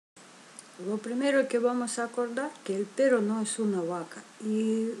Lo primero que vamos a acordar que el perro no es una vaca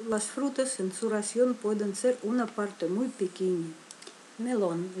y las frutas en su ración pueden ser una parte muy pequeña.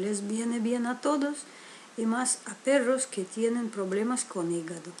 Melón les viene bien a todos y más a perros que tienen problemas con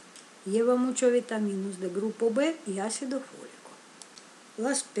hígado. Lleva muchos vitaminas de grupo B y ácido fólico.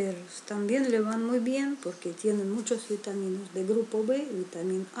 Las peras también le van muy bien porque tienen muchas vitaminas de grupo B,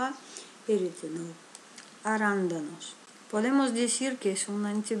 vitamina A y retinol. Arándanos. Podemos decir que es un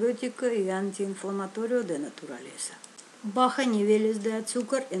antibiótico y antiinflamatorio de naturaleza. Baja niveles de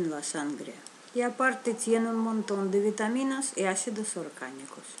azúcar en la sangre. Y aparte tiene un montón de vitaminas y ácidos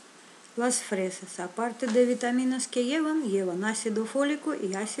orgánicos. Las fresas, aparte de vitaminas que llevan ácido fólico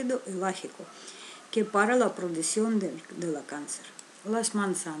y ácido elágico, que para la producción de la cáncer. Las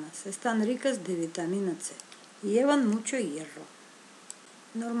manzanas están ricas de vitamina C y llevan mucho hierro.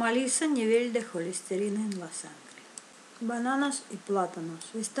 Normaliza nivel de colesterina en la sangre. Bananas y plátanos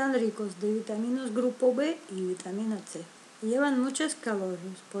están ricos de vitaminas grupo B y vitamina C. Llevan muchas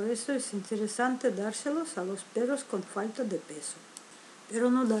calorías, por eso es interesante dárselos a los perros con falta de peso.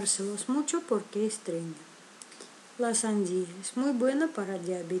 Pero no dárselos mucho porque estreña. La sandía es muy buena para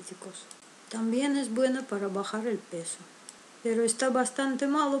diabéticos. También es buena para bajar el peso. Pero está bastante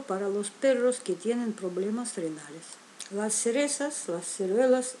malo para los perros que tienen problemas renales. Las cerezas, las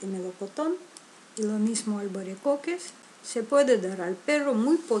ciruelas y melocotón, y lo mismo albaricoques, se puede dar al perro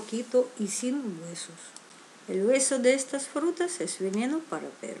muy poquito y sin huesos. El hueso de estas frutas es veneno para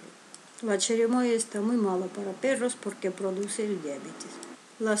perro. La chirimoya está muy mala para perros porque produce el diabetes.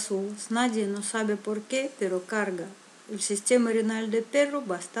 Las uvas, nadie no sabe por qué, pero carga el sistema renal del perro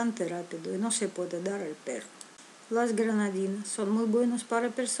bastante rápido y no se puede dar al perro. Las granadinas son muy buenas para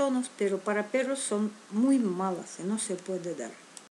personas, pero para perros son muy malas y no se puede dar.